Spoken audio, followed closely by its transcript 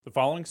The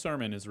following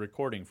sermon is a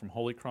recording from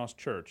Holy Cross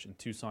Church in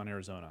Tucson,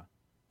 Arizona.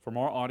 For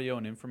more audio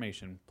and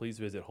information, please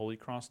visit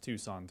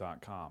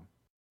holycrosstucson.com.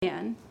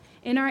 Man,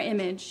 in our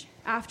image,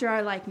 after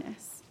our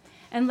likeness,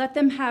 and let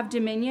them have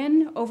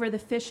dominion over the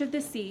fish of the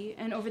sea,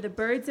 and over the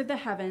birds of the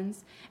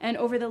heavens, and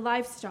over the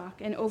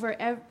livestock, and over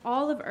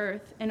all of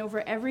earth, and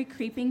over every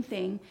creeping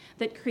thing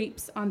that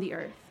creeps on the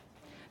earth.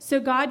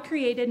 So God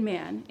created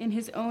man in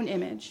his own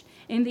image.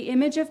 In the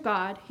image of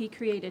God he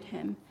created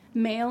him.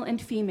 Male and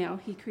female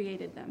he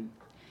created them.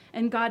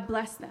 And God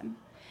blessed them.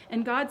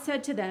 And God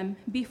said to them,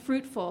 "Be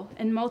fruitful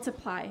and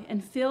multiply,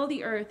 and fill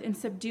the earth and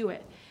subdue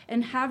it,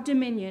 and have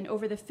dominion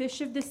over the fish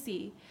of the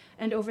sea,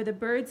 and over the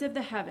birds of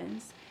the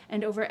heavens,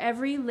 and over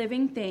every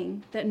living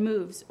thing that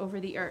moves over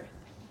the earth."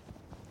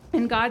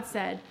 And God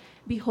said,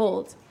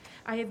 "Behold,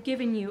 I have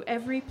given you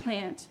every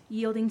plant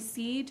yielding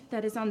seed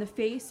that is on the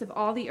face of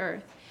all the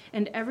earth,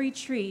 and every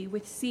tree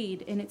with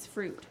seed in its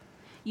fruit.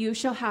 You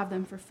shall have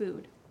them for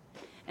food.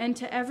 And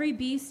to every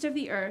beast of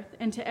the earth,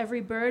 and to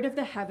every bird of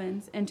the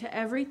heavens, and to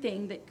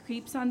everything that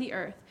creeps on the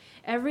earth,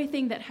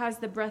 everything that has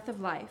the breath of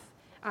life,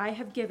 I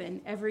have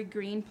given every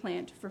green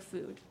plant for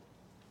food."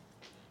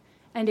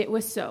 And it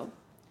was so.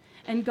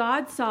 And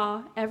God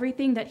saw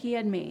everything that he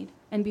had made,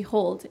 and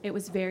behold, it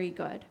was very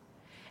good.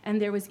 And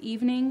there was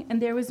evening,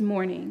 and there was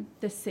morning,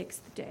 the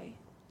sixth day.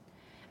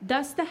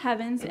 Thus the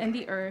heavens and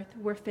the earth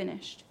were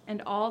finished,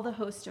 and all the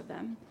host of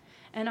them.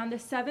 And on the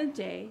seventh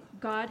day,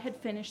 God had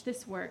finished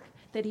this work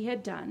that he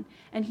had done,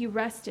 and he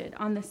rested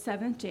on the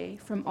seventh day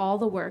from all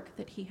the work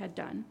that he had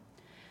done.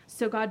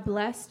 So God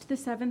blessed the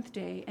seventh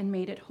day and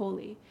made it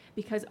holy,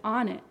 because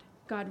on it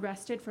God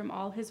rested from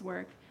all his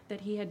work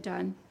that he had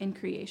done in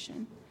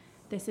creation.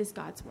 This is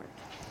God's work.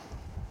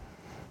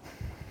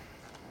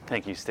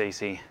 Thank you,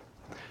 Stacy.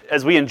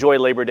 As we enjoy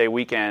Labor Day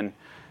weekend,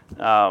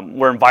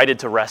 we're invited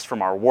to rest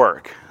from our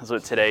work. That's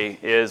what today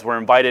is. We're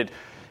invited,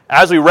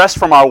 as we rest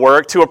from our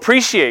work, to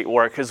appreciate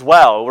work as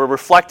well. We're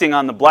reflecting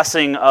on the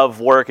blessing of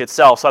work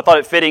itself. So I thought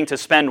it fitting to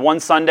spend one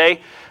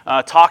Sunday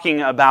talking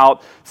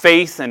about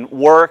faith and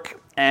work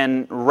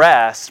and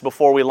rest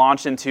before we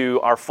launch into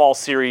our fall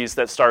series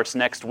that starts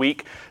next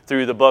week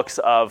through the books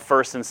of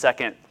 1st and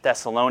 2nd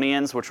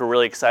Thessalonians, which we're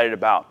really excited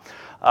about.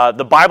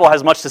 The Bible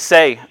has much to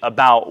say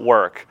about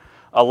work,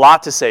 a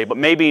lot to say, but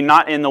maybe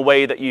not in the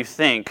way that you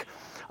think.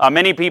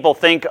 Many people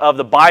think of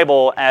the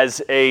Bible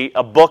as a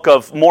book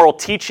of moral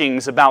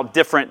teachings about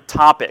different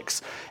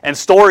topics and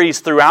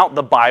stories throughout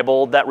the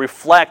Bible that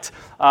reflect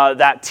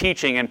that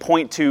teaching and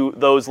point to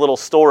those little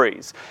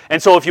stories. And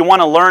so if you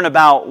want to learn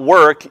about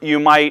work, you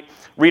might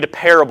read a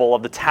parable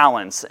of the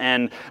talents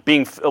and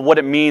what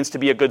it means to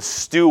be a good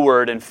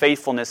steward and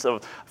faithful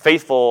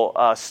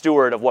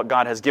steward of what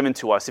God has given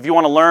to us. If you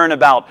want to learn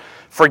about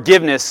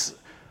forgiveness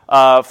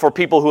for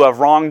people who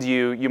have wronged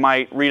you, you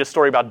might read a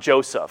story about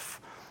Joseph.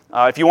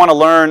 If you want to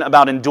learn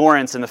about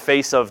endurance in the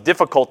face of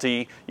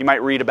difficulty, you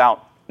might read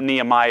about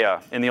Nehemiah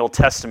in the Old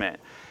Testament.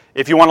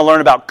 If you want to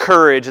learn about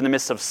courage in the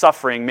midst of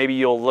suffering, maybe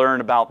you'll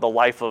learn about the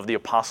life of the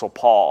Apostle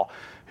Paul,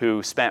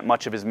 who spent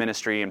much of his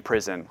ministry in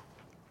prison.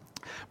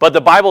 But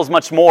the Bible is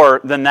much more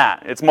than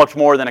that. It's much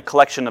more than a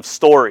collection of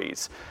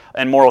stories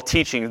and moral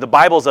teachings. The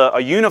Bible is a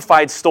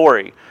unified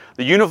story,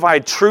 the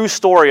unified true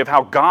story of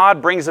how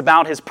God brings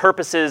about his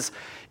purposes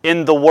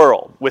in the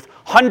world, with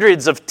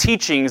hundreds of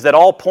teachings that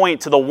all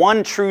point to the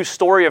one true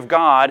story of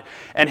God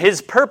and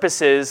his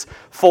purposes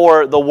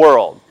for the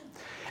world.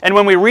 And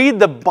when we read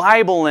the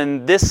Bible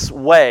in this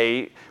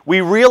way, we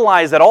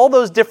realize that all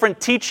those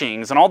different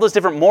teachings and all those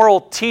different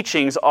moral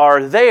teachings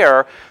are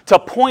there to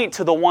point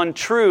to the one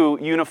true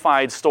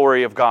unified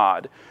story of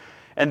God.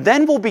 And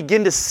then we'll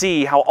begin to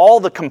see how all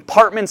the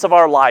compartments of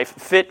our life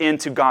fit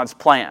into God's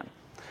plan.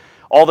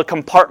 All the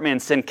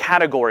compartments and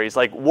categories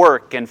like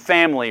work and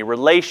family,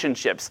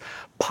 relationships,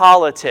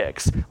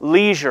 politics,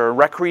 leisure,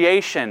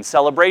 recreation,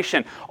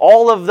 celebration,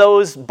 all of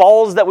those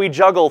balls that we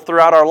juggle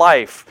throughout our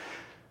life.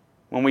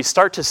 When we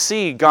start to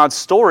see God's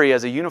story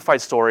as a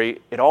unified story,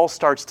 it all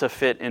starts to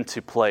fit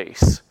into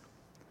place.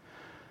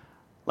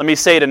 Let me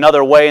say it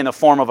another way in the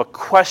form of a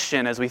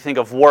question as we think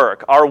of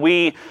work. Are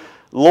we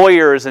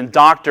lawyers and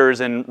doctors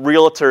and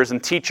realtors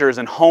and teachers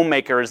and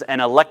homemakers and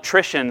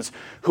electricians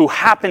who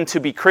happen to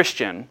be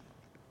Christian?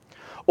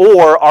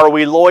 Or are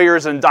we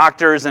lawyers and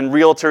doctors and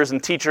realtors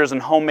and teachers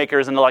and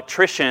homemakers and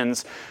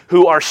electricians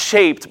who are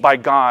shaped by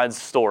God's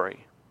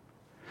story?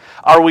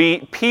 Are we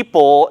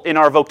people in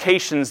our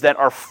vocations that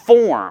are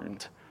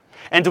formed?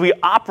 And do we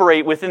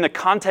operate within the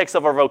context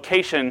of our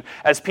vocation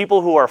as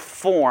people who are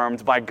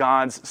formed by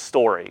God's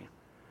story?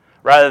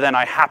 Rather than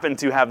I happen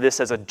to have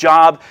this as a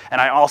job and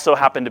I also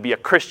happen to be a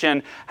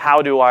Christian,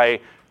 how do I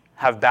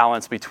have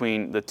balance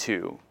between the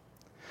two?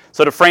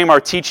 So to frame our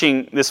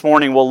teaching this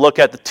morning, we'll look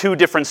at the two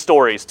different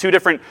stories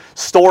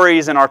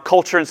in our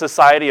culture and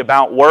society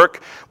about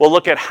work. We'll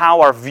look at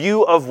how our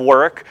view of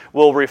work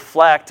will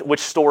reflect which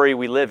story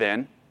we live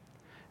in.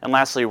 And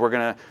lastly, we're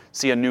going to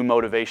see a new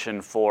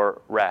motivation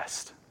for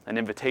rest, an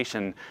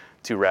invitation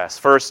to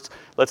rest. First,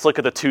 let's look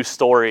at the two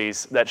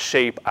stories that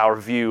shape our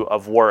view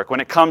of work.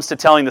 When it comes to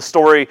telling the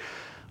story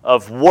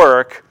of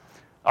work,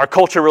 Our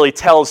culture really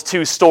tells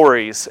two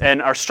stories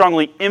and are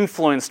strongly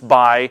influenced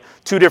by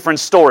two different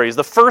stories.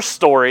 The first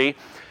story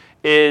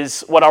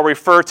is what I'll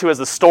refer to as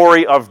the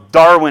story of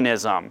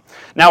Darwinism.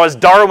 Now, as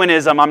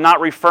Darwinism, I'm not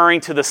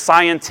referring to the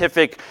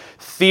scientific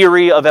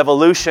theory of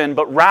evolution,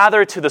 but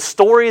rather to the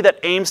story that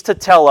aims to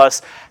tell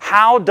us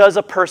how does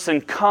a person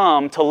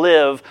come to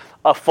live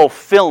a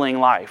fulfilling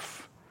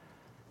life?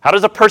 How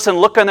does a person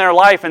look in their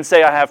life and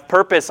say, I have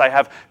purpose, I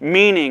have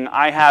meaning,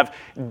 I have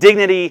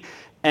dignity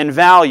and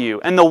value?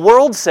 And the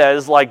world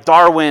says, like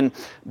Darwin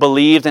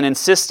believed and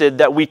insisted,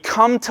 that we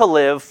come to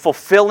live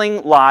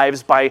fulfilling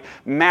lives by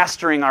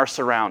mastering our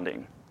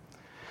surrounding.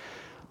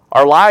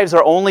 Our lives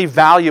are only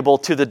valuable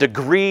to the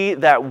degree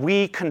that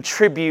we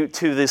contribute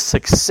to the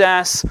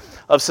success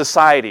of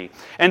society.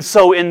 And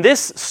so in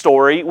this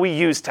story, we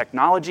use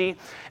technology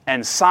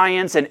and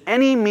science and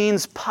any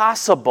means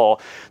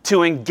possible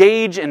to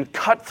engage in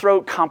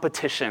cutthroat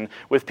competition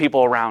with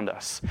people around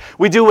us.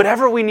 We do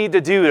whatever we need to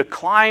do to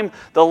climb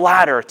the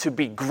ladder, to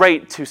be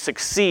great, to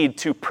succeed,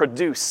 to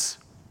produce.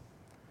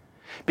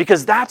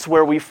 Because that's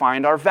where we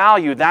find our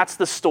value. That's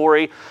the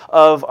story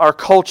of our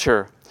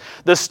culture.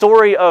 The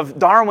story of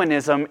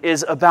Darwinism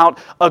is about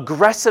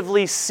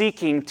aggressively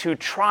seeking to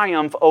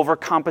triumph over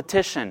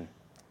competition,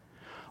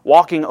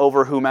 walking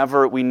over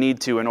whomever we need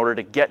to in order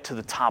to get to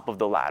the top of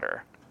the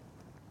ladder.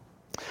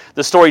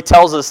 The story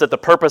tells us that the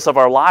purpose of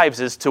our lives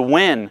is to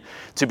win,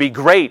 to be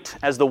great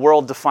as the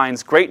world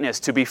defines greatness,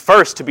 to be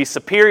first, to be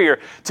superior,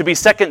 to be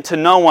second to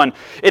no one.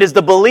 It is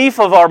the belief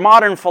of our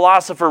modern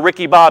philosopher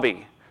Ricky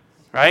Bobby,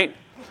 right?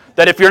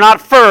 That if you're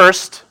not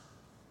first,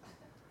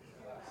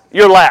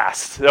 you're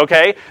last,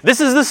 okay?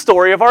 This is the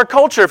story of our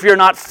culture. If you're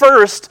not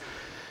first,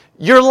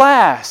 you're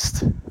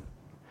last.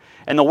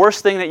 And the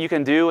worst thing that you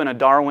can do in a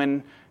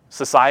Darwin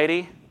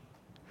society,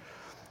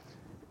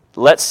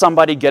 let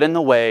somebody get in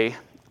the way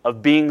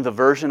of being the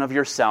version of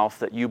yourself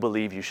that you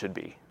believe you should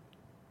be.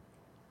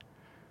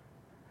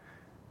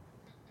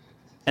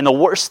 And the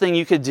worst thing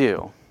you could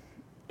do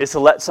is to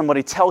let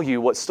somebody tell you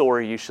what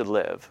story you should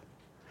live.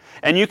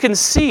 And you can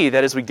see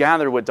that as we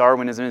gather what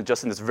Darwinism is,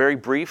 just in this very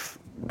brief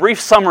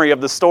summary of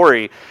the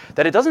story,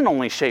 that it doesn't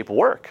only shape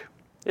work.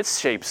 It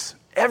shapes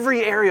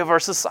every area of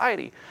our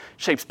society. It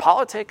shapes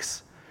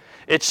politics.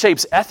 It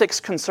shapes ethics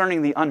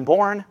concerning the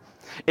unborn.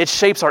 It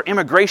shapes our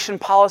immigration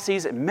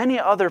policies and many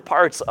other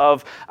parts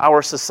of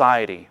our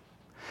society.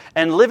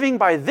 And living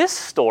by this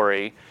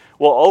story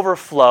will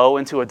overflow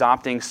into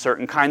adopting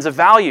certain kinds of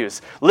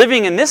values.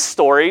 Living in this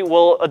story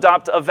will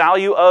adopt a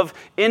value of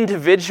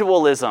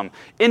individualism,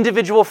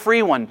 individual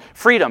freedom.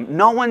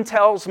 No one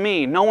tells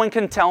me, no one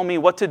can tell me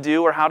what to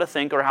do or how to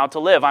think or how to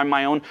live. I'm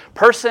my own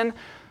person,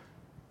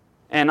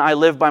 and I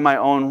live by my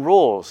own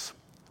rules.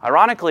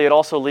 Ironically, it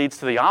also leads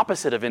to the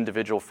opposite of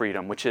individual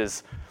freedom, which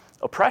is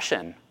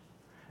oppression.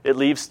 It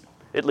leads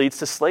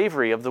to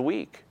slavery of the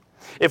weak.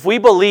 If we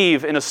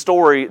believe in a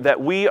story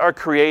that we are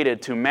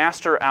created to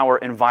master our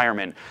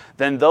environment,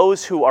 then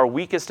those who are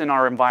weakest in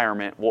our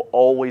environment will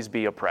always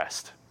be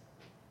oppressed.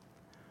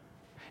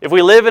 If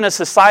we live in a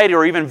society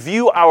or even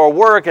view our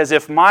work as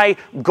if my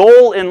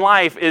goal in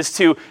life is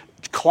to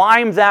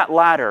climb that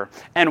ladder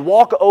and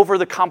walk over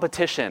the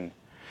competition,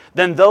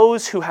 then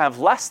those who have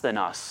less than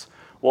us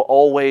will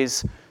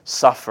always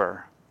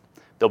suffer.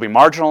 They'll be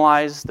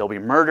marginalized, they'll be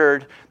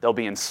murdered, they'll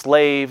be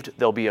enslaved,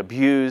 they'll be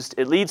abused.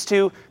 It leads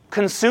to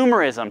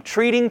consumerism,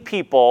 treating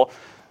people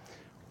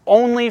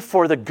only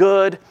for the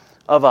good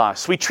of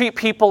us. We treat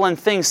people and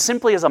things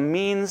simply as a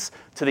means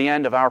to the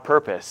end of our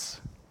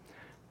purpose,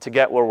 to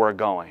get where we're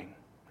going.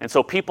 And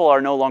so people are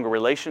no longer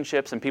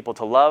relationships and people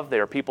to love. They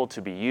are people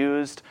to be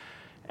used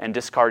and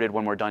discarded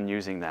when we're done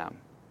using them.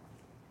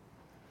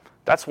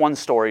 That's one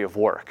story of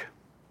work.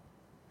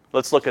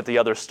 Let's look at the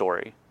other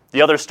story.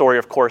 The other story,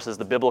 of course, is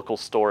the biblical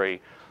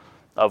story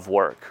of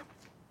work.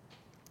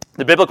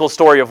 The biblical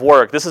story of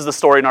work. This is the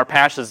story in our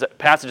passage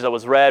that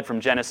was read from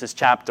Genesis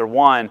chapter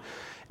 1,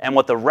 and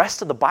what the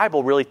rest of the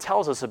Bible really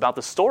tells us about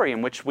the story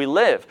in which we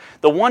live.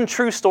 The one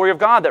true story of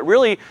God that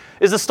really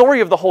is the story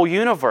of the whole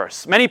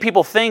universe. Many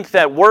people think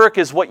that work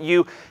is what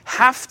you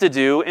have to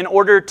do in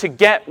order to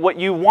get what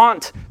you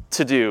want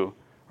to do,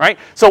 right?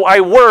 So I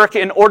work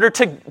in order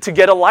to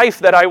get a life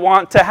that I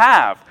want to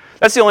have.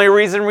 That's the only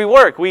reason we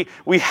work. We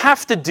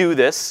have to do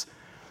this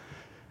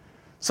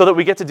so that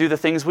we get to do the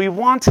things we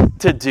want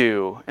to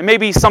do. And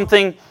maybe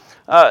something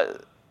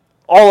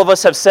all of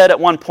us have said at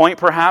one point,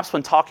 perhaps,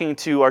 when talking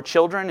to our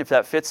children, if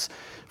that fits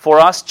for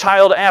us.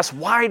 Child asks,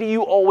 "Why do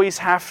you always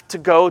have to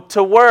go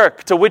to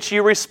work?" To which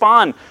you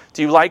respond,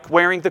 "Do you like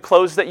wearing the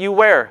clothes that you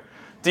wear?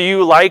 Do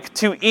you like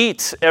to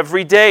eat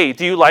every day?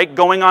 Do you like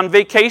going on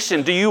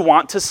vacation? Do you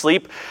want to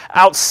sleep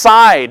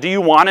outside? Do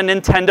you want a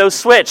Nintendo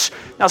Switch?"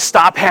 Now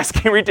stop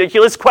asking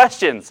ridiculous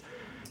questions.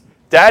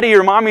 Daddy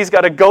or mommy's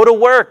got to go to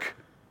work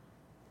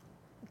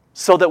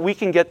so that we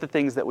can get the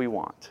things that we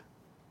want.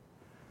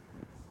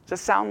 Does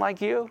this sound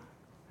like you?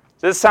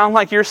 Does this sound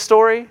like your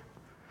story?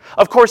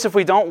 Of course, if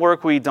we don't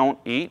work, we don't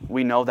eat.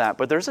 We know that.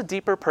 But there's a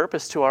deeper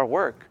purpose to our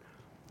work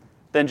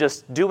than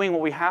just doing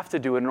what we have to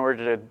do in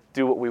order to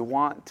do what we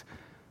want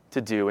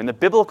to do. In the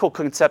biblical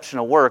conception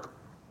of work,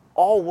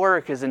 all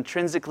work is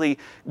intrinsically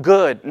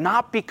good,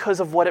 not because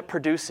of what it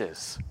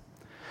produces,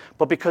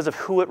 but because of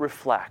who it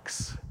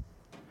reflects.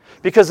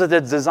 Because of the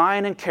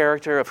design and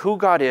character of who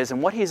God is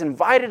and what He's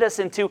invited us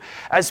into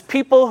as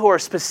people who are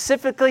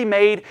specifically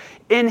made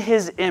in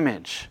His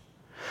image.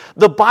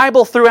 The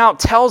Bible throughout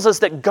tells us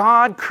that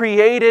God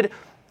created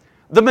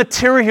the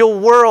material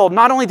world.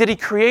 Not only did He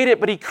create it,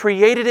 but He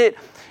created it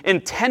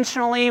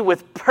intentionally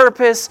with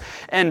purpose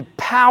and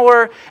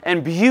power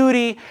and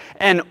beauty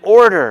and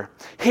order.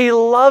 He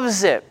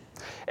loves it.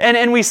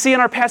 And we see in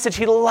our passage,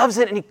 He loves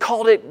it and He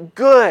called it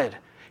good.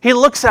 He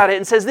looks at it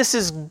and says, this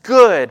is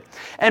good.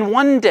 And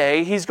one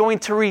day, He's going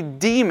to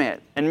redeem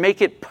it and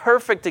make it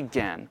perfect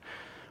again,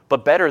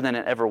 but better than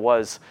it ever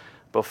was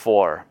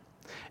before.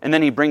 And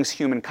then He brings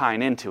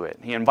humankind into it.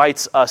 He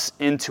invites us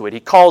into it. He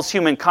calls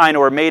humankind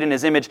who are made in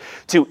His image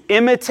to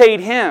imitate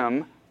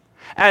Him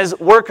as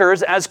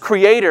workers, as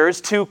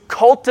creators, to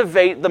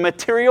cultivate the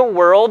material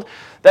world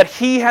that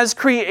He has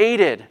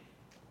created.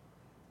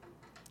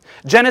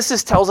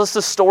 Genesis tells us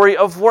the story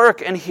of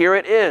work, and here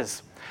it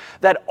is.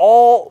 That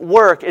all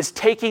work is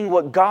taking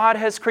what God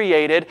has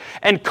created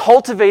and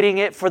cultivating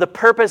it for the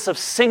purpose of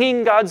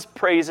singing God's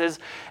praises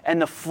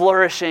and the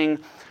flourishing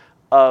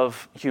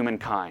of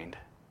humankind.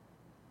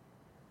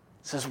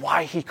 This is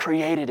why He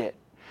created it.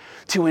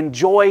 To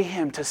enjoy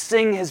Him, to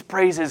sing His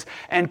praises,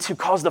 and to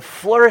cause the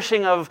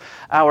flourishing of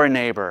our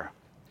neighbor.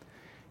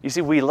 You see,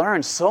 we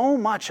learn so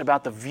much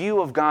about the view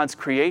of God's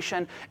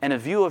creation and a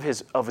view of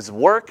His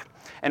work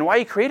and why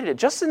He created it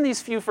just in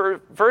these few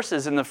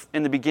verses in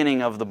the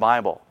beginning of the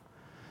Bible.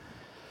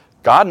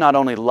 God not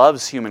only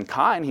loves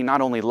humankind, He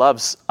not only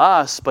loves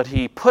us, but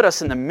He put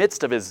us in the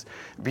midst of His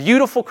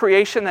beautiful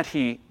creation that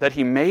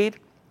He made.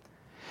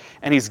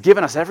 And He's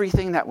given us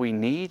everything that we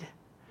need.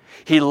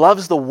 He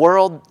loves the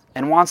world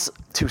and wants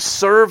to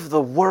serve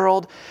the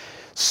world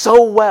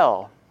so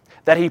well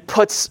that He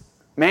puts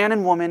man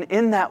and woman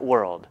in that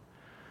world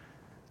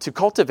to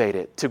cultivate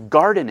it, to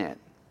garden it,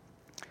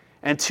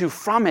 and to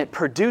from it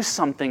produce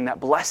something that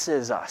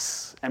blesses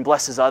us and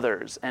blesses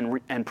others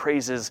and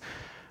praises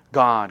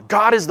God.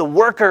 God is the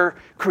worker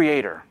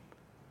creator.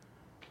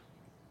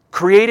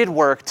 Created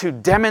work to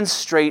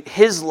demonstrate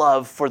His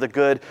love for the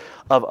good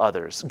of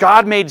others.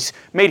 God made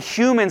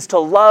humans to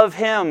love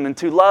Him and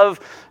to love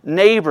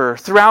neighbor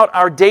throughout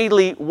our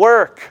daily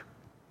work.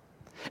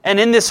 And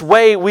in this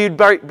way, we'd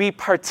be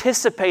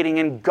participating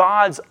in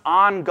God's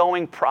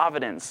ongoing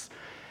providence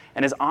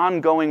and His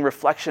ongoing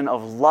reflection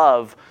of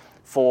love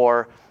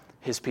for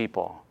His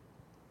people.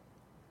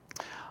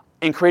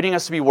 In creating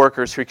us to be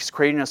workers, He's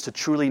creating us to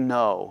truly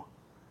know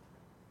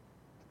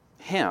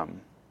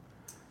Him.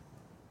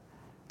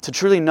 To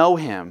truly know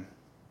Him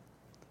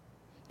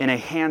in a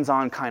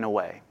hands-on kind of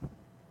way.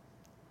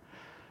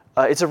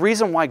 It's a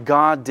reason why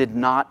God did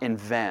not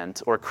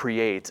invent or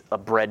create a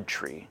bread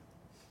tree.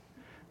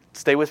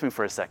 Stay with me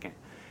for a second.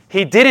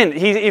 He didn't.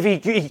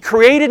 He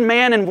created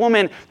man and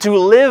woman to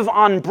live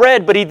on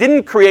bread, but He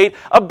didn't create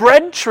a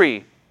bread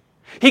tree.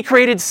 He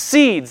created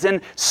seeds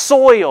and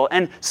soil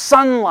and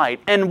sunlight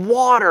and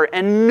water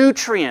and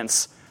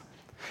nutrients.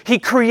 He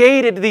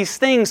created these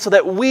things so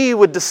that we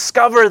would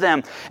discover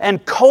them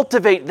and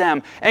cultivate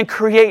them and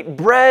create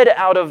bread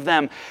out of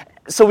them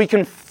so we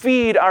can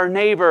feed our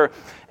neighbor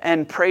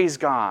and praise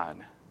God.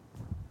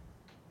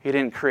 He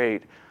didn't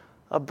create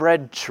a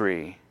bread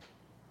tree.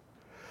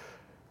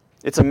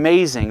 It's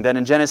amazing that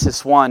in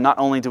Genesis 1, not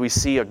only do we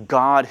see a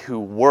God who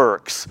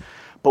works,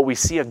 but we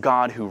see a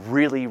God who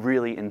really,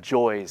 really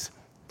enjoys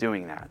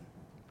doing that.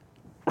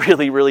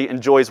 Really, really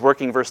enjoys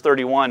working. Verse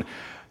 31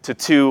 to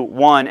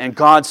 2:1, and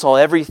God saw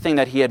everything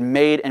that He had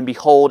made, and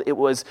behold, it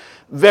was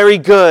very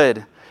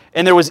good.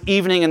 And there was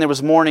evening and there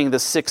was morning the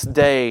sixth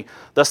day.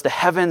 Thus the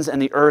heavens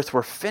and the earth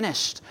were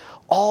finished,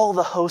 all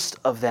the host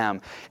of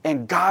them.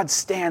 And God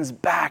stands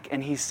back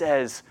and He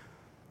says,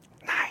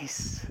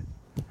 nice.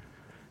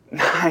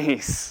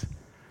 Nice.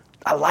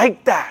 I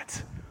like that.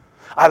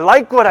 I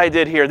like what I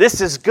did here.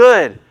 This is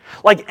good.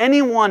 Like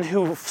anyone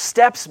who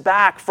steps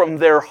back from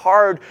their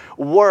hard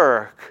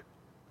work,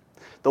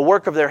 the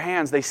work of their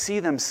hands, they see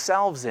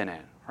themselves in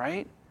it,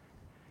 right?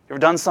 You ever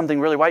done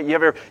something really right? You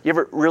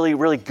ever really,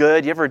 really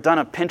good? You ever done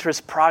a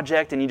Pinterest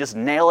project and you just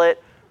nail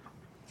it?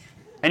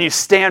 And you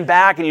stand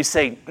back and you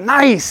say,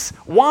 nice.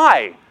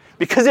 Why?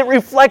 Because it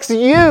reflects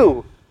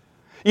you.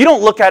 You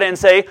don't look at it and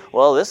say,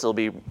 well, this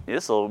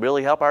will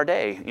really help our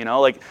day. You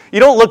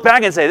don't look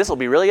back and say, this will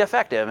be really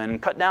effective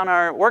and cut down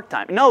our work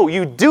time. No,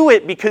 you do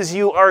it because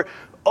you are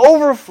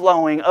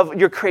overflowing of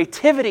your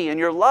creativity and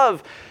your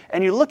love,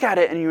 and you look at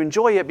it and you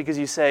enjoy it because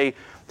you say,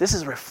 this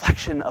is a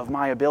reflection of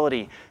my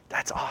ability.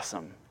 That's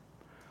awesome.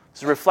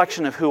 It's a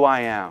reflection of who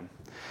I am.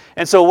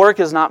 And so work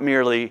is not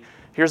merely,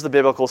 here's the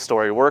biblical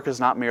story, work is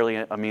not merely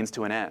a means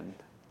to an end,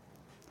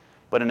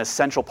 but an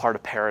essential part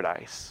of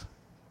paradise.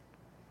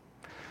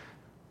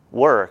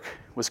 Work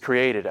was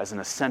created as an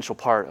essential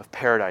part of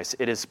paradise.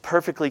 It is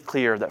perfectly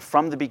clear that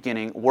from the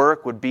beginning,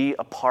 work would be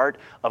a part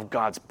of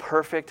God's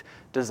perfect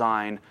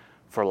design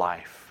for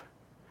life.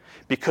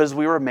 because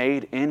we were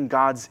made in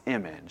God's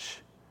image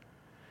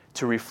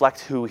to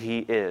reflect who He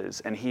is.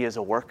 And He is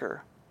a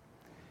worker.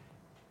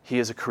 He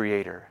is a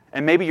creator.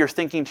 And maybe you're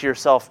thinking to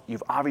yourself,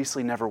 you've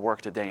obviously never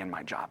worked a day in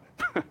my job.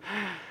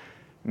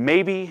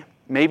 Maybe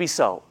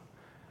so.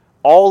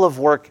 All of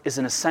work is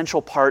an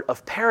essential part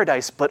of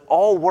paradise, but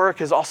all work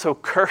is also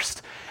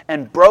cursed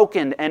and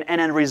broken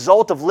and a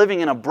result of living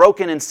in a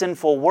broken and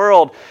sinful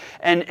world.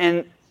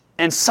 And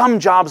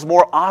some jobs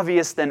more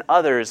obvious than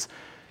others.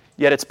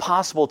 Yet it's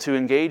possible to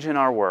engage in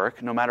our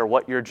work, no matter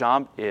what your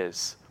job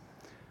is,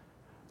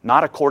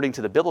 not according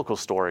to the biblical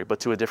story, but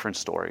to a different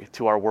story,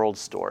 to our world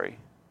story.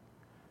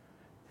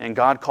 And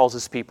God calls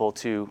His people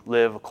to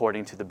live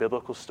according to the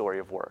biblical story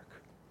of work,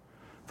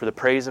 for the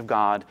praise of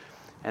God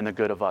and the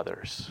good of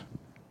others,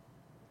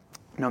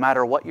 no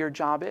matter what your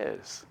job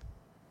is.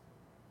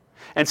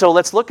 And so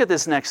let's look at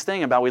this next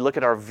thing about we look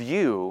at our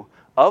view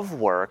of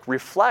work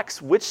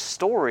reflects which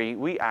story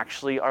we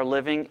actually are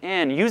living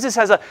in. Use this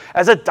as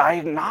a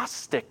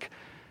diagnostic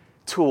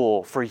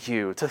tool for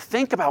you to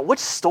think about which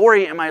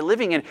story am I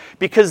living in,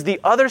 because the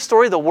other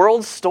story, the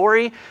world's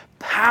story,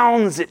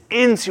 pounds it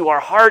into our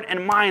heart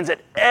and minds at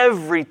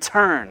every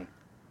turn.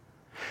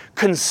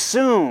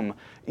 Consume,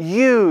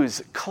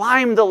 use,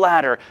 climb the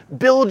ladder,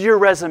 build your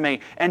resume,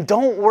 and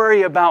don't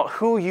worry about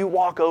who you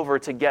walk over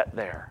to get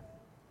there.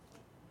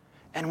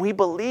 And we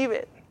believe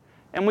it.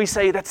 And we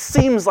say, that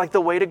seems like the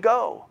way to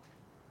go.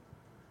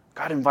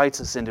 God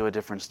invites us into a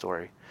different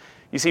story.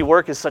 You see,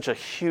 work is such a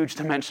huge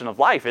dimension of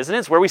life, isn't it?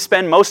 It's where we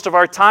spend most of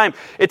our time.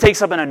 It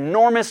takes up an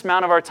enormous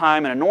amount of our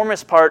time, an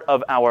enormous part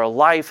of our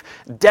life,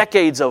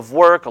 decades of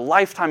work, a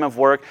lifetime of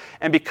work.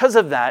 And because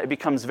of that, it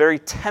becomes very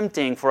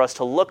tempting for us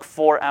to look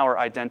for our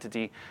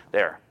identity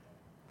there.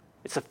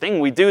 It's the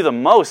thing we do the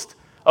most.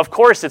 Of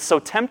course, it's so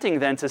tempting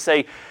then to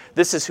say,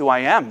 this is who I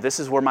am. This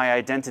is where my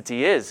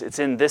identity is. It's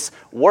in this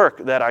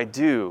work that I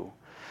do.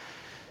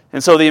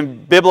 And so the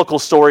biblical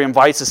story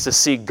invites us to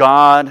see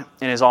God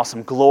in His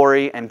awesome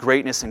glory and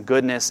greatness and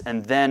goodness,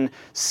 and then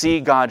see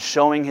God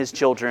showing His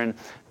children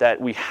that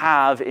we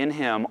have in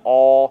Him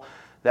all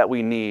that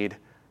we need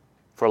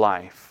for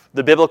life.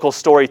 The biblical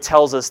story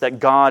tells us that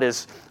God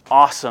is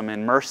awesome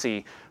in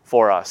mercy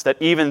for us, that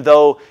even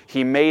though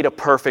He made a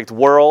perfect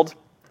world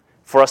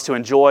for us to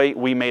enjoy,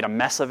 we made a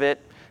mess of it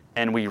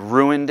and we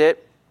ruined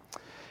it,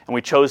 and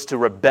we chose to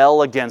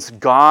rebel against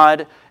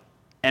God,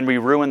 and we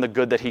ruin the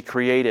good that He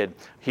created.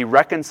 He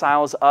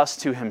reconciles us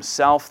to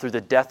Himself through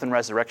the death and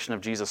resurrection of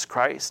Jesus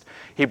Christ.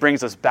 He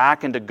brings us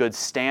back into good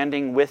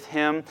standing with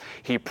Him.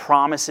 He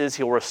promises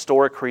He'll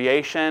restore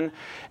creation.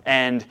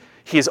 And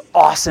He's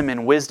awesome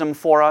in wisdom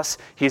for us.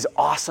 He's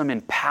awesome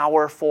in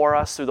power for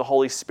us through the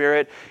Holy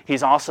Spirit.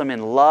 He's awesome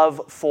in love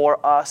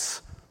for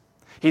us.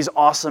 He's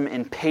awesome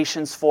in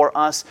patience for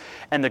us.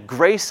 And the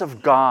grace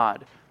of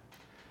God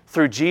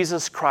through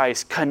Jesus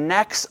Christ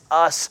connects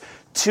us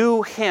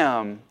to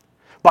Him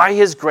by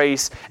His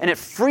grace, and it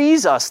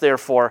frees us,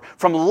 therefore,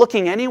 from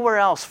looking anywhere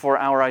else for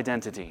our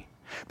identity.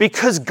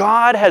 Because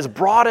God has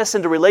brought us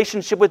into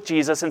relationship with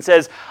Jesus and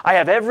says, I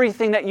have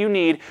everything that you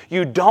need.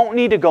 You don't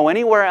need to go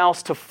anywhere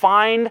else to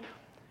find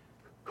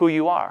who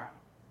you are,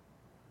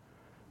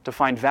 to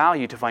find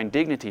value, to find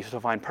dignity, to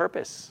find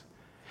purpose.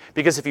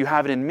 Because if you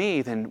have it in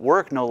me, then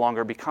work no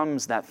longer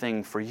becomes that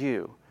thing for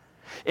you.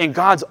 In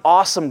God's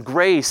awesome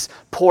grace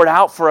poured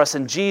out for us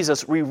in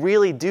Jesus, we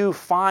really do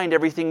find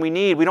everything we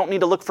need. We don't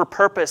need to look for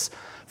purpose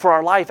for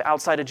our life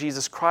outside of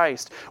Jesus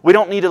Christ. We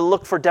don't need to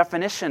look for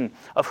definition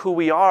of who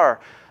we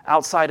are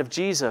outside of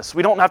Jesus.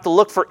 We don't have to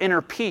look for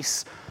inner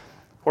peace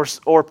or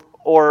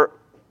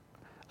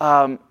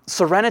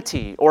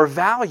serenity or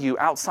value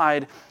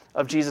outside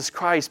of Jesus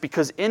Christ,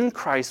 because in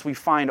Christ we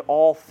find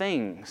all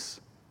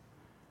things.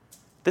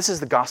 This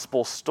is the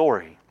gospel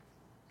story.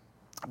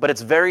 But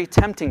it's very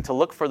tempting to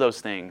look for those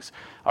things: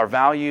 our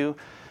value,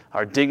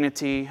 our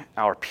dignity,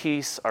 our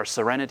peace, our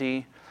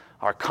serenity,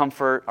 our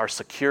comfort, our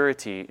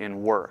security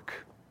in work.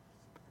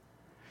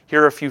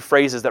 Here are a few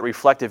phrases that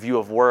reflect a view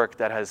of work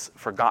that has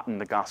forgotten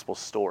the gospel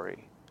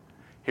story.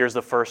 Here's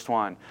the first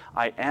one: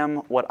 I am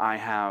what I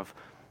have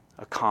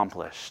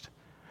accomplished.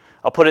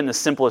 I'll put it in the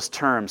simplest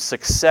terms: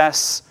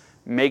 success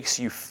makes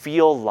you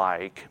feel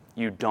like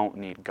you don't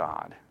need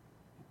God.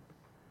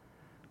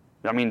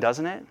 I mean,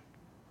 doesn't it?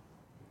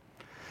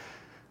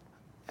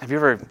 Have you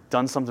ever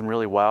done something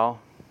really well,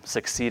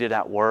 succeeded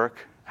at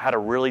work, had a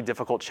really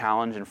difficult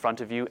challenge in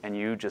front of you, and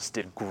you just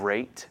did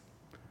great?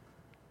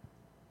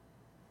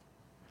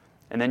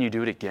 And then you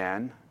do it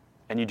again,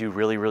 and you do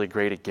really, really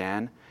great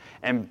again,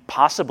 and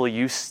possibly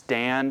you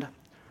stand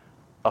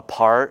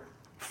apart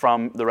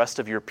from the rest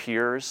of your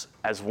peers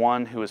as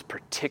one who is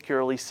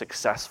particularly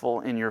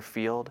successful in your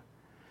field.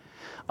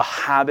 A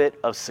habit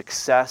of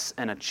success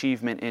and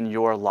achievement in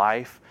your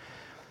life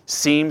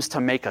seems to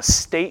make a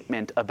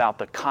statement about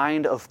the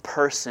kind of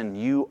person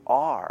you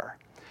are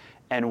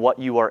and what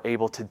you are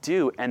able to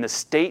do. And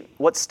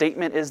what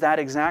statement is that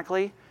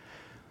exactly?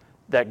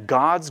 That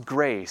God's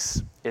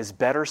grace is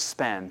better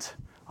spent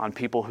on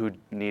people who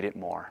need it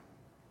more.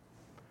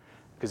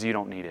 Because you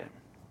don't need it.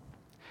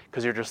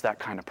 Because you're just that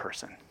kind of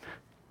person.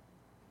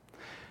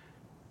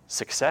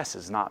 success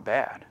is not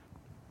bad.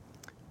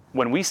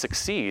 When we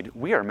succeed,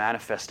 we are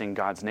manifesting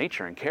God's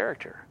nature and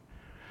character.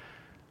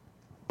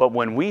 But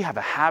when we have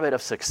a habit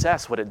of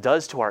success, what it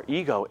does to our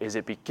ego is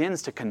it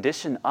begins to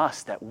condition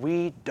us that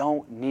we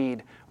don't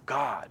need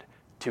God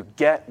to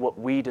get what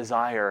we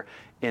desire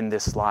in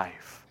this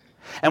life.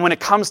 And when it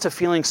comes to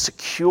feeling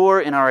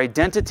secure in our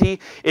identity,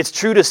 it's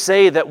true to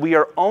say that we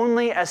are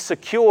only as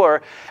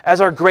secure as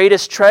our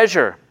greatest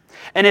treasure.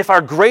 And if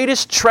our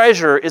greatest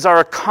treasure is our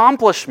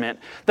accomplishment,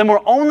 then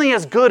we're only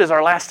as good as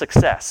our last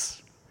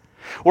success.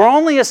 We're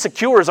only as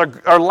secure as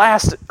our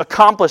last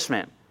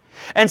accomplishment.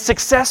 And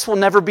success will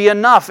never be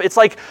enough. It's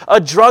like a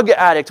drug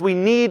addict. We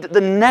need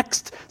the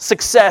next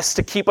success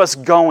to keep us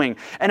going,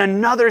 and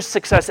another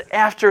success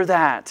after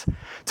that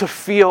to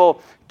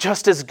feel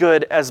just as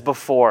good as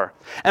before.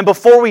 And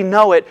before we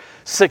know it,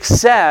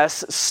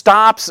 success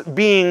stops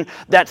being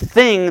that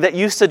thing that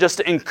used to just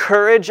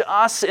encourage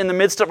us in the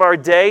midst of our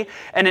day,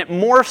 and it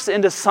morphs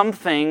into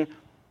something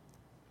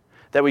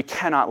that we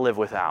cannot live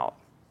without.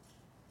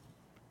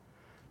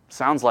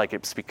 Sounds like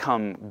it's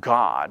become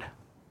God.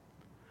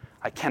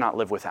 I cannot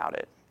live without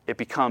it. It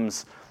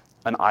becomes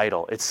an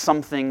idol. It's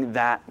something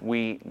that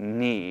we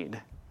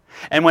need.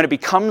 And when it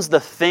becomes the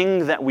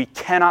thing that we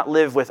cannot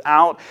live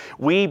without,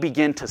 we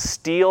begin to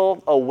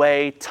steal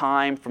away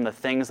time from the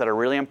things that are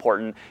really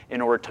important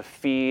in order to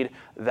feed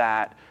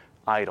that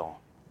idol.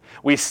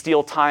 We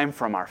steal time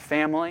from our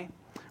family.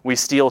 We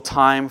steal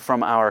time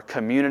from our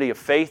community of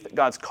faith that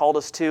God's called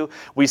us to.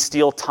 We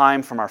steal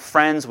time from our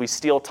friends. We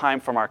steal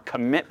time from our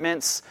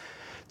commitments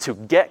to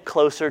get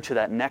closer to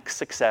that next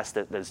success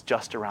that is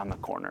just around the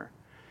corner,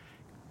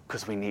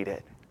 because we need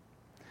it.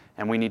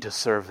 And we need to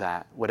serve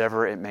that,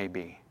 whatever it may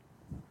be.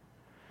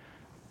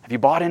 Have you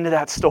bought into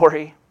that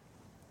story?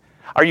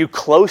 Are you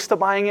close to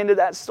buying into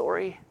that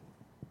story?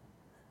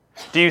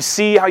 Do you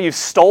see how you've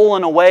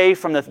stolen away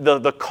from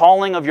the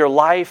calling of your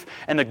life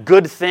and the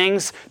good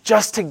things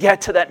just to get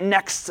to that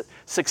next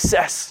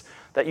success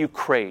that you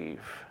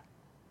crave?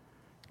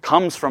 It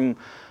comes from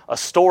a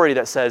story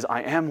that says,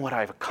 I am what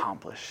I've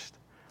accomplished.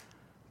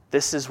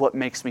 This is what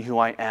makes me who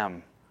I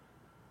am.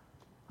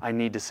 I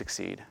need to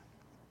succeed.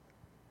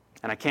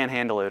 And I can't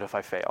handle it if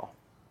I fail.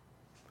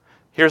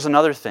 Here's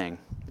another thing,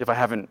 if I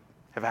haven't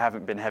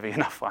been heavy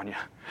enough on you.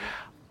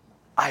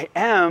 I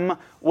am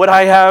what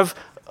I have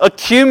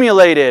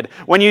accumulated.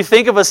 When you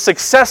think of a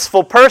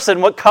successful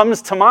person, what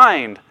comes to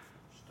mind?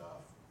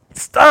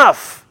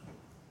 Stuff.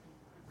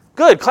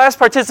 Good. Class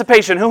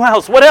participation. Who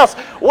else? What else?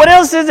 What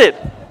else is it?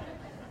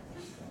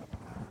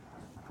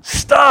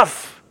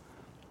 Stuff.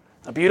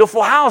 A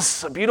beautiful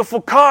house, a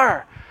beautiful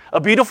car, a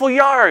beautiful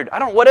yard.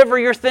 Whatever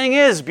your thing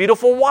is,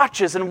 beautiful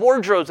watches and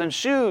wardrobes and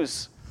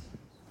shoes.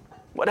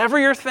 Whatever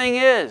your thing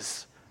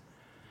is.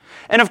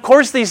 And of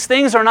course, these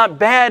things are not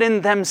bad in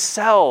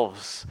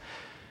themselves.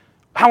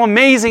 How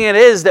amazing it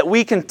is that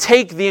we can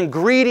take the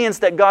ingredients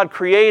that God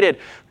created,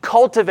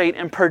 cultivate,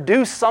 and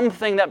produce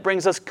something that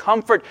brings us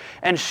comfort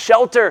and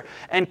shelter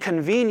and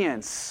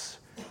convenience.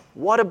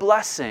 What a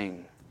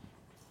blessing.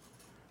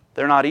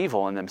 They're not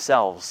evil in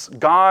themselves.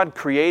 God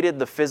created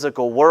the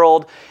physical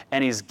world,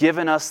 and He's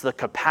given us the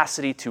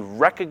capacity to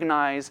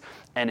recognize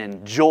and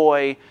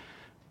enjoy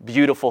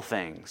beautiful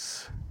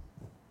things.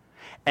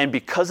 And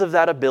because of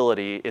that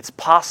ability, it's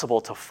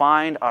possible to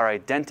find our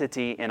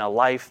identity in a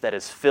life that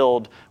is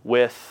filled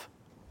with,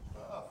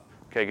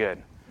 okay,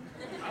 good.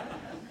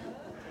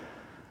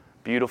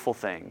 Beautiful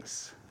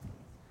things.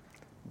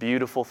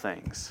 Beautiful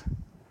things.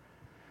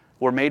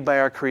 We're made by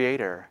our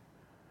Creator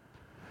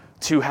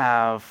to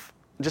have,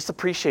 just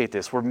appreciate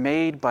this, we're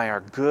made by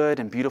our good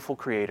and beautiful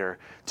Creator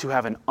to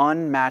have an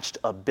unmatched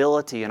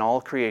ability in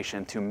all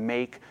creation to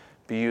make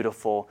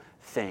beautiful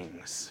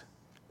things.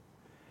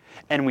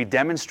 And we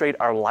demonstrate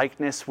our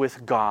likeness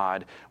with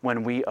God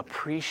when we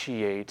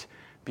appreciate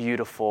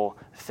beautiful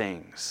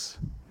things.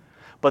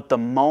 But the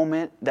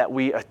moment that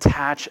we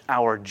attach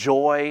our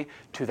joy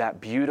to that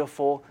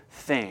beautiful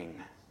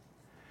thing,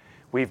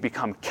 we've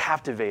become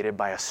captivated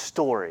by a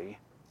story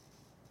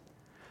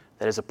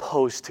that is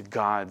opposed to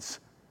God's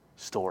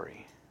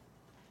story.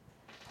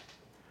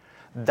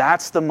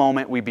 That's the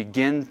moment we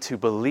begin to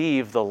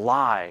believe the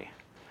lie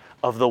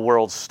of the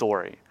world's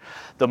story.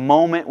 The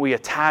moment we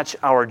attach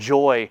our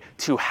joy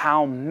to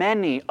how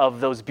many of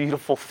those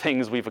beautiful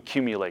things we've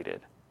accumulated.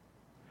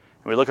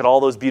 And we look at all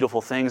those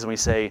beautiful things and we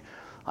say,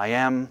 I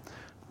am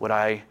what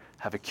I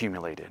have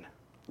accumulated.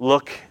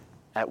 Look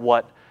at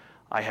what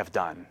I have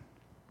done.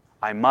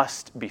 I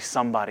must be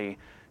somebody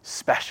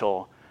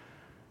special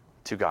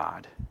to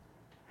God.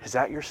 Is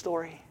that your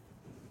story?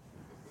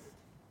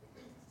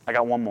 I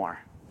got one more.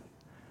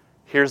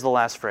 Here's the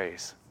last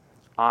phrase.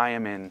 I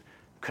am in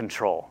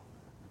control.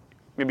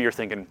 Maybe you're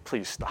thinking,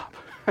 please stop.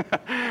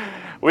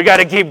 We got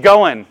to keep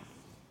going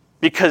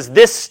because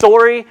this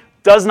story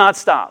does not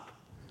stop.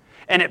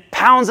 And it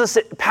pounds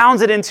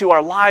it into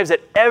our lives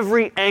at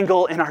every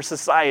angle in our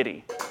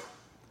society.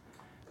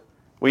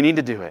 We need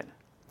to do it.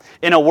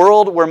 In a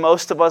world where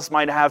most of us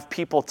might have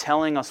people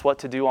telling us what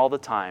to do all the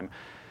time,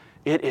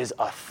 it is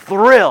a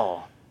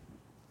thrill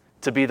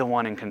to be the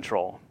one in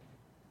control.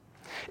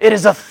 It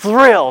is a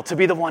thrill to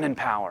be the one in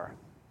power.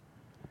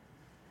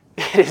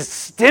 It is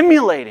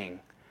stimulating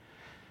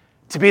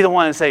to be the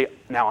one and say,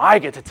 now I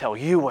get to tell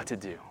you what to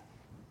do.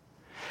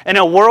 In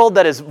a world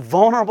that is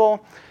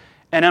vulnerable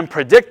and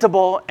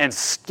unpredictable and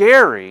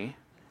scary,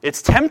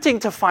 it's tempting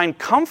to find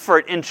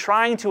comfort in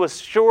trying to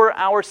assure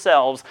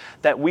ourselves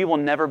that we will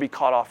never be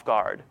caught off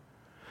guard,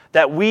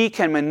 that we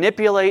can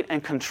manipulate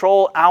and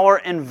control our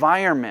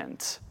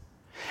environment,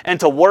 and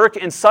to work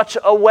in such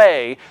a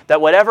way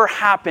that whatever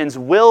happens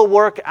will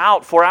work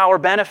out for our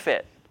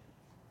benefit.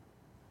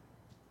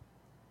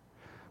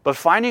 But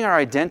finding our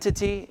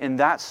identity in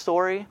that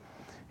story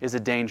is a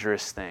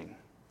dangerous thing.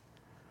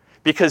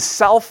 Because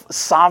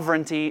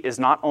self-sovereignty is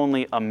not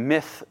only a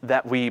myth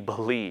that we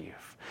believe,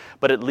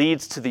 but it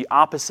leads to the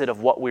opposite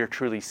of what we're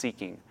truly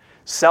seeking.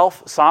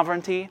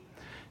 Self-sovereignty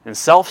and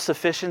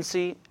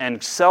self-sufficiency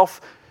and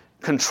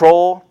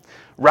self-control,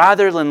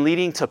 rather than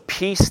leading to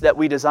peace that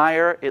we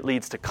desire, it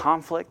leads to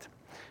conflict,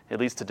 it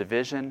leads to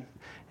division,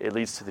 it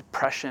leads to the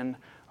oppression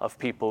of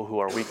people who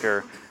are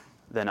weaker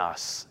than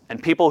us.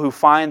 And people who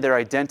find their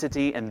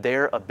identity and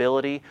their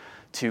ability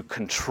to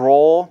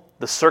control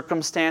the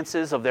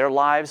circumstances of their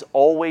lives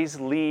always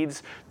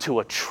leads to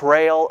a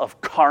trail of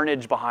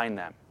carnage behind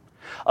them,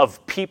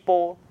 of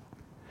people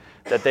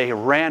that they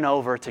ran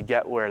over to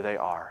get where they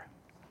are,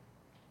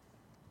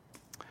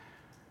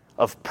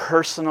 of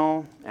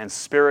personal and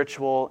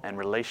spiritual and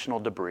relational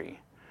debris,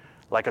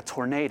 like a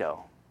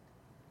tornado.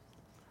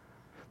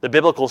 The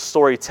biblical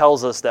story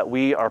tells us that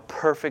we are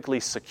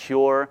perfectly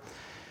secure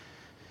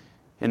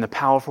in the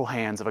powerful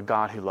hands of a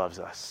God who loves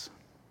us.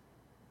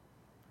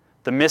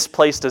 The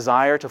misplaced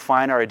desire to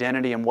find our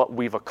identity in what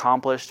we've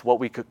accomplished, what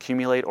we could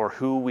accumulate, or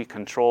who we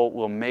control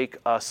will make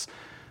us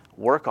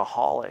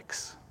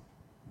workaholics.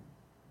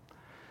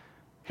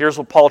 Here's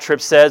what Paul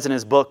Tripp says in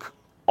his book,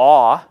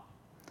 Awe.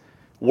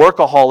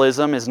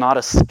 Workaholism is not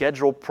a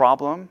schedule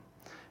problem,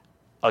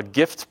 a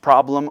gift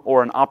problem,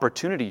 or an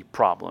opportunity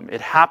problem.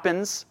 It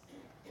happens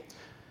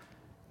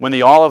when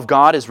the awe of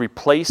God is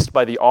replaced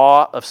by the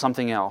awe of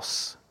something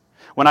else.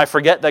 When I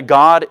forget that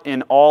God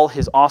in all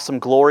His awesome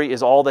glory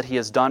is all that He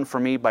has done for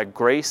me by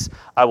grace,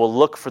 I will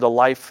look for the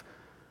life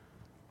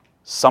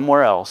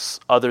somewhere else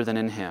other than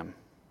in Him.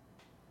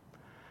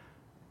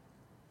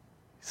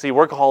 See,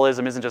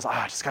 workaholism isn't just,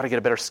 I just got to get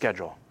a better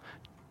schedule.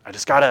 I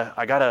just have to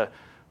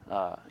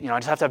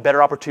have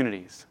better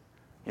opportunities.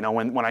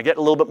 When I get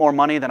a little bit more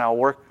money, then I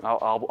won't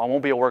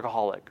be a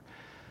workaholic.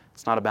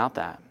 It's not about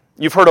that.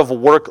 You've heard of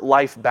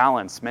work-life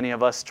balance. Many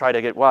of us try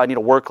to get, I need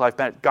a work-life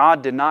balance.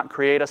 God did not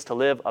create us to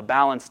live a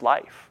balanced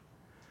life.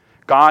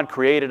 God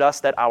created us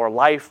that our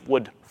life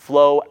would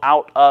flow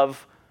out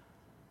of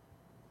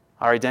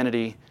our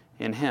identity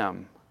in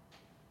Him.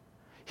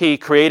 He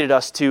created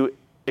us to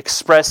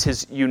express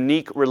His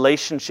unique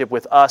relationship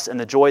with us and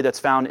the joy that's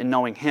found in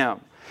knowing Him.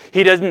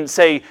 He doesn't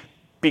say,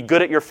 be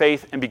good at your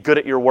faith and be good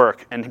at your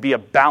work and be a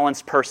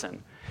balanced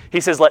person. He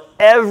says, let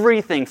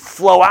everything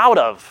flow out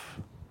of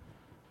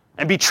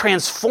and be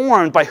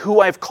transformed by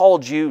who I've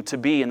called you to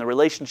be and the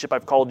relationship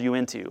I've called you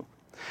into.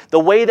 The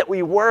way that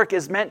we work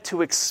is meant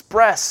to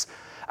express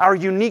our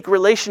unique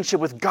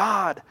relationship with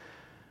God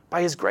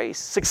by His grace.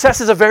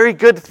 Success is a very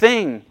good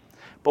thing,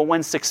 but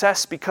when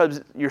success becomes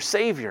your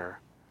savior,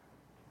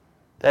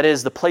 that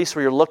is the place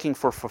where you're looking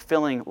for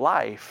fulfilling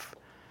life,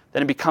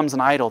 then it becomes an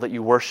idol that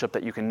you worship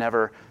that you can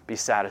never be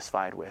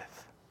satisfied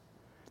with.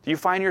 Do you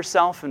find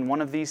yourself in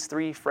one of these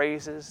three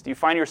phrases? Do you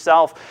find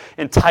yourself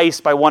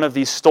enticed by one of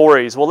these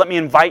stories? Well, let me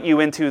invite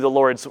you into the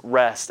Lord's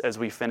rest as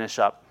we finish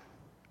up.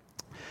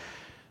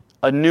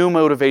 A new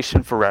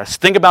motivation for rest.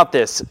 Think about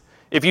this.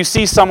 If you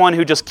see someone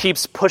who just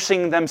keeps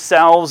pushing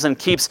themselves and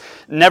keeps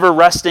never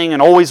resting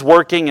and always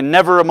working and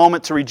never a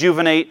moment to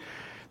rejuvenate,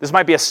 this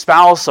might be a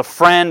spouse, a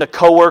friend, a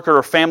coworker,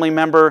 or family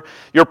member.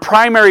 Your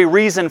primary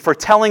reason for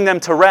telling them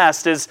to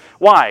rest is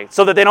why?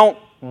 So that they don't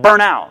burn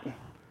out.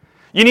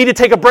 You need to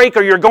take a break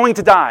or you're going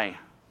to die.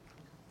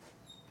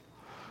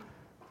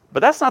 But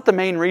that's not the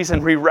main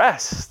reason we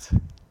rest.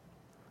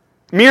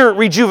 Mere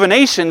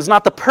rejuvenation is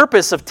not the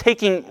purpose of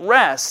taking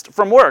rest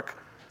from work.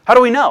 How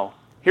do we know?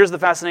 Here's the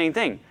fascinating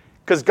thing.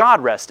 Because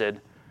God rested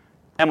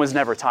and was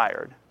never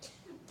tired.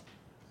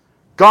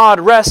 God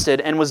rested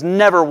and was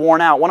never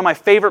worn out. One of my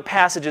favorite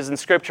passages in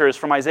Scripture is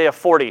from Isaiah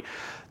 40.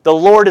 The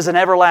Lord is an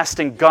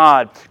everlasting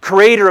God,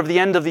 creator of the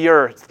end of the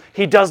earth.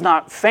 He does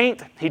not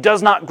faint. He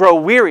does not grow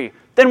weary.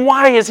 Then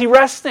why is He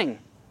resting?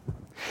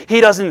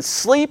 He doesn't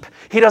sleep.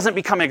 He doesn't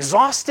become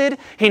exhausted.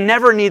 He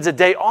never needs a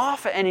day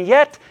off, and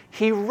yet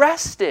He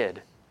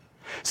rested.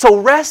 So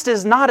rest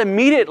is not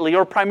immediately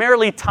or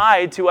primarily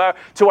tied to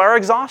our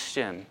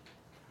exhaustion.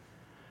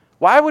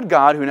 Why would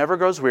God, who never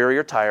grows weary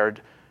or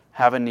tired,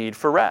 have a need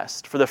for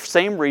rest? For the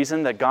same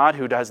reason that God,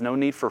 who has no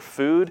need for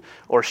food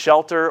or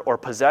shelter or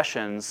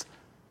possessions,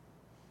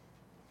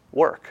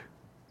 work.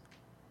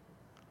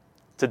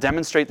 To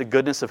demonstrate the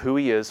goodness of who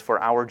He is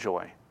for our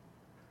joy.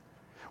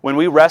 When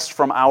we rest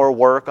from our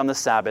work on the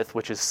Sabbath,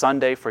 which is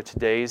Sunday for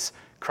today's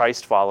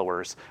Christ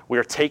followers, we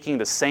are taking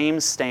the same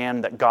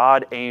stand that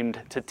God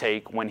aimed to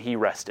take when He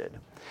rested.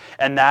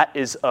 And that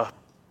is a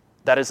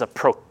That is a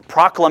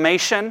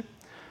proclamation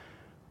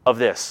of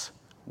this.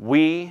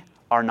 We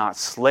are not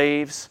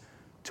slaves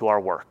to our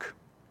work.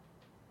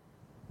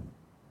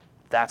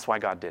 That's why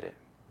God did it.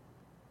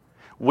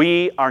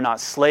 We are not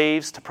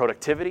slaves to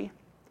productivity.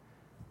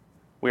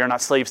 We are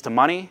not slaves to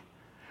money.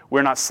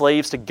 We're not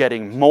slaves to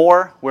getting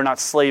more. We're not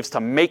slaves to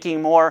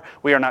making more.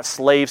 We are not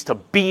slaves to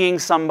being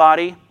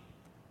somebody.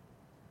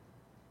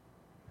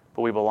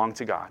 But we belong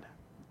to God.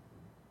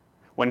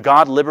 When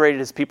God liberated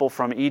his people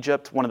from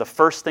Egypt, one of the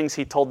first things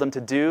he told them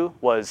to do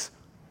was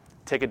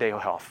take a day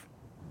off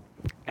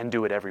and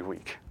do it every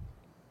week.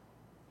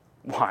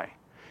 Why?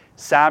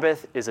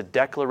 Sabbath is a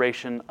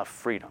declaration of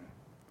freedom.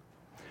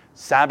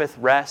 Sabbath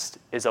rest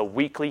is a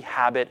weekly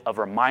habit of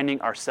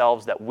reminding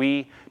ourselves that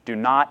we do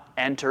not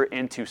enter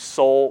into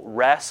soul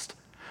rest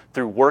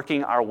through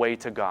working our way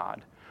to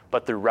God,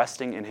 but through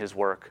resting in his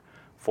work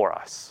for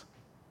us.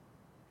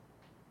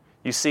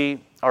 You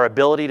see, our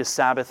ability to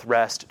Sabbath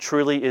rest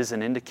truly is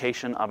an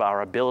indication of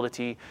our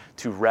ability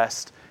to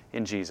rest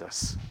in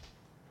Jesus.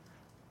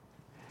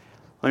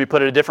 Let me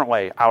put it a different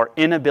way. Our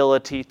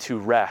inability to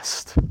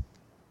rest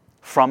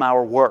from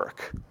our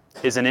work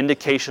is an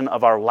indication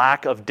of our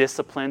lack of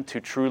discipline to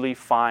truly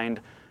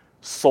find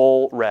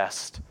soul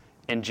rest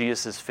in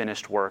Jesus'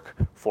 finished work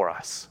for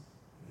us.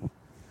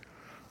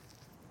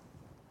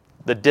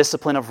 The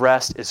discipline of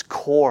rest is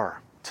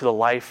core to the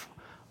life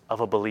of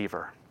a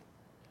believer,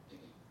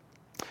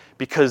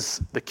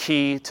 because the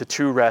key to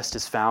true rest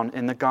is found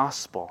in the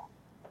gospel.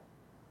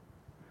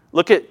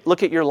 Look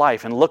at your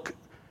life, and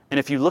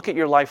if you look at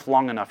your life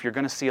long enough, you're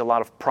going to see a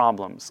lot of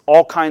problems.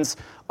 All kinds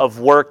of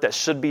work that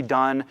should be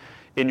done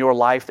in your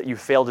life that you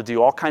failed to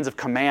do. All kinds of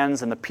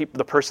commands and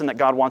the person that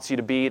God wants you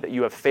to be that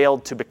you have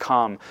failed to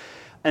become.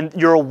 And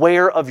you're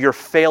aware of your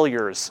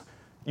failures.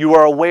 You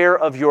are aware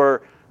of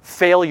your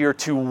failure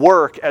to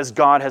work as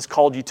God has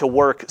called you to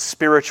work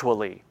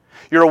spiritually.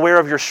 You're aware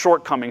of your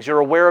shortcomings. You're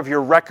aware of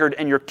your record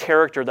and your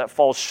character that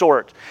falls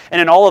short.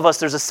 And in all of us,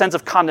 there's a sense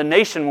of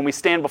condemnation when we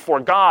stand before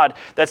God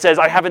that says,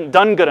 I haven't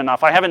done good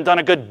enough. I haven't done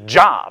a good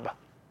job.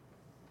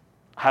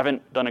 I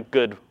haven't done a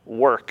good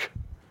work.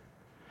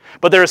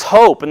 But there's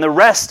hope, and the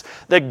rest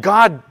that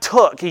God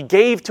took, he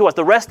gave to us,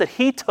 the rest that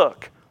he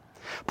took,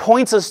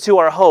 points us to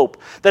our hope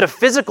that a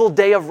physical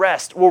day of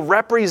rest will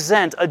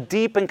represent a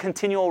deep and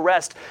continual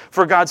rest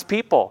for God's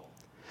people.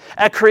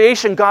 At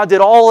creation, God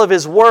did all of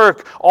his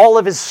work, all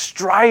of his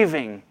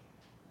striving,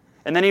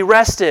 and then he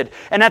rested.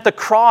 And at the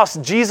cross,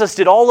 Jesus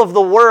did all of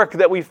the work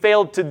that we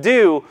failed to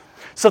do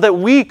so that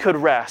we could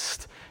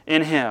rest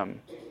in him.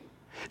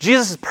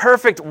 Jesus'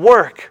 perfect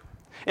work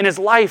in his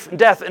life,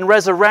 death, and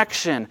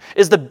resurrection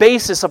is the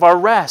basis of our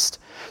rest.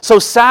 So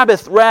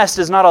Sabbath rest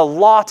is not a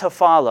law to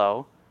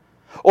follow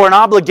or an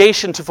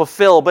obligation to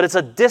fulfill, but it's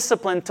a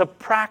discipline to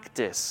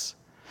practice.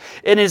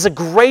 It is a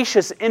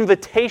gracious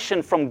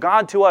invitation from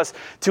God to us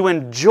to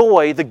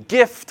enjoy the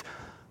gift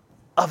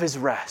of his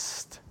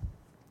rest.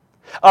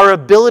 Our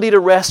ability to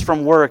rest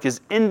from work is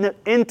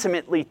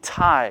intimately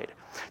tied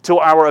to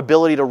our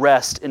ability to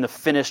rest in the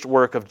finished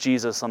work of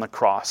Jesus on the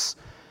cross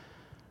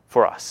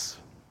for us.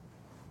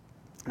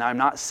 Now, I'm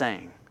not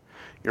saying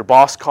your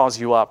boss calls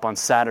you up on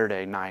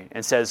Saturday night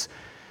and says,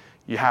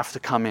 you have to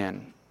come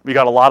in. We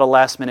got a lot of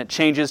last-minute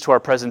changes to our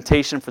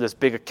presentation for this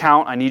big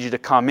account. I need you to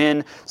come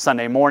in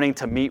Sunday morning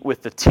to meet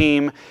with the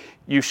team.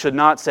 You should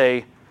not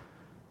say,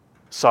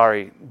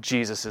 sorry,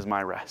 Jesus is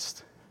my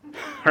rest.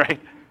 Right?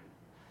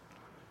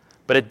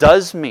 But it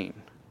does mean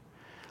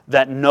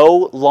that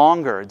no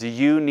longer do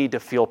you need to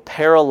feel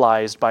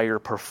paralyzed by your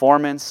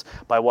performance,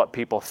 by what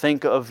people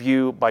think of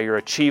you, by your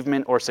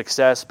achievement or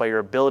success, by your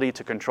ability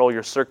to control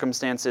your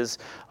circumstances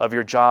of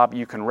your job.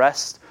 You can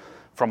rest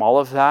from all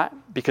of that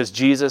because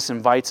Jesus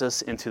invites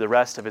us into the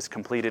rest of his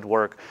completed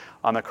work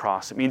on the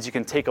cross. It means you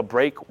can take a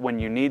break when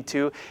you need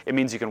to. It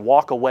means you can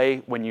walk away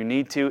when you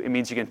need to. It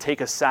means you can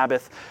take a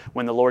Sabbath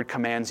when the Lord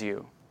commands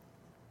you.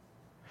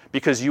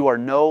 Because you are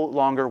no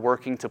longer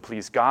working to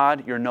please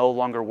God. You're no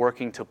longer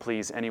working to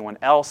please anyone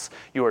else.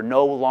 You are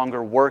no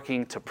longer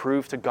working to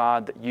prove to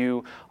God that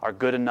you are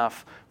good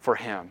enough for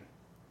him.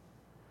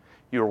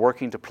 You are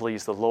working to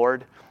please the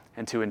Lord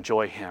and to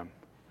enjoy him.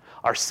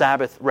 Our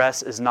Sabbath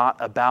rest is not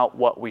about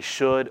what we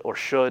should or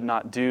should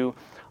not do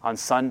on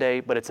Sunday,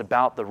 but it's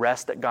about the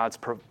rest that God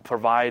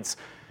provides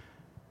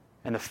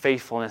and the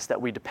faithfulness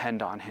that we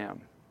depend on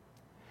him.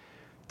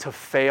 To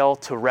fail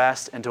to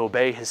rest and to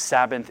obey his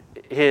Sabbath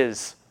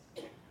is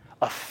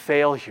a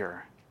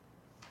failure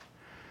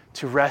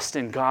to rest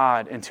in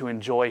God and to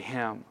enjoy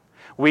him.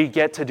 We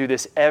get to do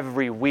this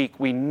every week.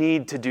 We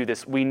need to do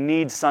this. We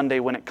need Sunday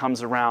when it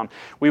comes around.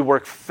 We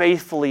work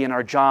faithfully in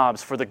our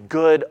jobs for the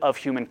good of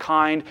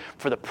humankind,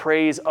 for the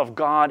praise of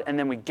God, and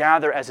then we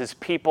gather as his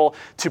people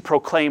to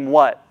proclaim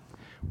what?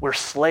 We're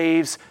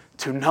slaves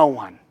to no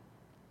one.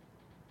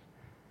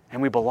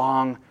 And we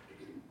belong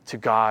to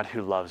God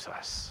who loves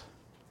us.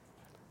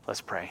 Let's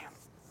pray.